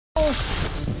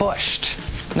bushed.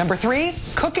 Number 3,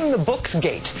 cooking the books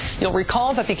gate. You'll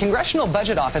recall that the Congressional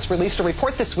Budget Office released a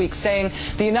report this week saying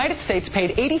the United States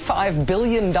paid $85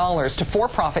 billion to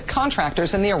for-profit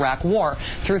contractors in the Iraq War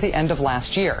through the end of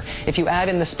last year. If you add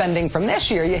in the spending from this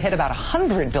year, you hit about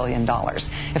 $100 billion.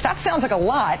 If that sounds like a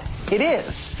lot, it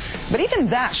is. But even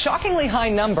that shockingly high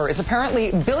number is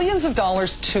apparently billions of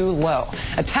dollars too low.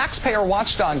 A taxpayer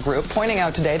watchdog group pointing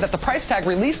out today that the price tag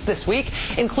released this week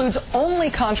includes only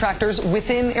contractors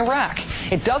within Iraq.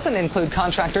 It doesn't include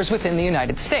contractors within the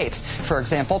United States. For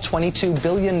example, $22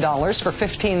 billion for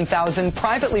 15,000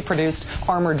 privately produced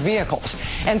armored vehicles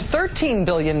and $13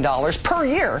 billion per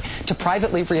year to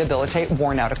privately rehabilitate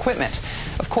worn-out equipment.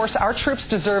 Of course, our troops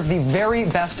deserve the very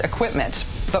best equipment,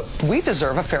 but we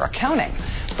deserve a fair accounting.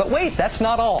 But wait, that's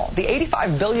not all. The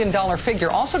 $85 billion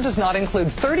figure also does not include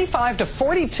 $35 to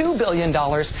 $42 billion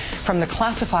from the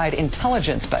classified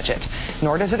intelligence budget,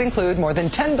 nor does it include more than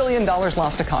 $10 billion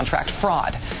lost to contract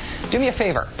fraud. Do me a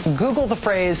favor, Google the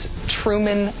phrase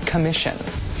Truman Commission.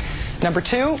 Number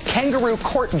 2, Kangaroo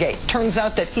court gate. Turns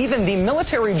out that even the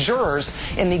military jurors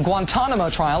in the Guantanamo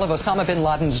trial of Osama bin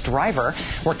Laden's driver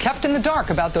were kept in the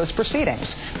dark about those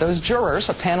proceedings. Those jurors,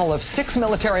 a panel of 6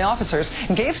 military officers,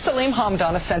 gave Salim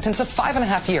Hamdan a sentence of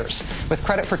 5.5 years. With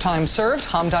credit for time served,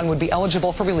 Hamdan would be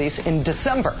eligible for release in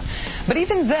December. But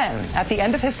even then, at the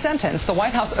end of his sentence, the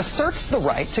White House asserts the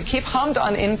right to keep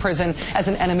Hamdan in prison as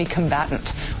an enemy combatant.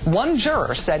 One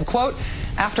juror said, quote,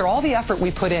 "After all the effort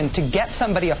we put in to get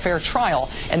somebody a fair trial,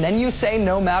 and then you say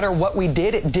no matter what we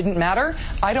did, it didn't matter,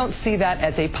 I don't see that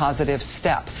as a positive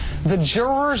step." The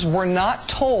jurors were not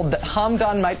told that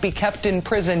Hamdan might be kept in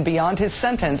prison beyond his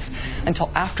sentence until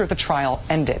after the trial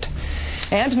ended.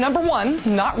 And number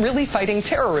 1, not really fighting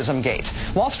Terrorism-Gate.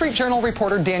 Wall Street Journal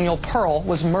reporter Daniel Pearl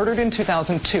was murdered in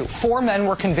 2002. 4 men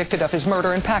were convicted of his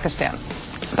murder in Pakistan.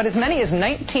 But as many as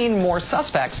 19 more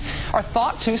suspects are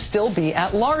thought to still be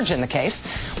at large in the case.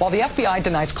 While the FBI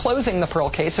denies closing the Pearl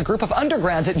case, a group of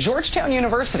undergrads at Georgetown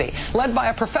University, led by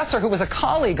a professor who was a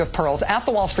colleague of Pearl's at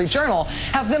the Wall Street Journal,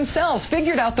 have themselves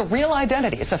figured out the real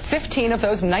identities of 15 of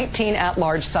those 19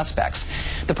 at-large suspects.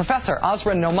 The professor,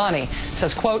 Azra Nomani,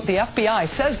 says, quote, "The FBI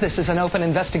says this is an open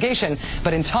investigation,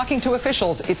 but in talking to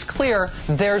officials, it's clear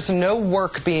there's no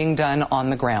work being done on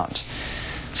the ground."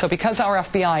 So because our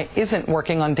FBI isn't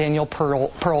working on Daniel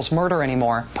Pearl's murder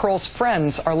anymore, Pearl's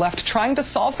friends are left trying to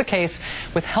solve the case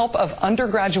with help of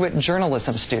undergraduate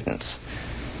journalism students.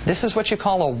 This is what you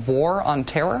call a war on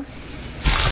terror?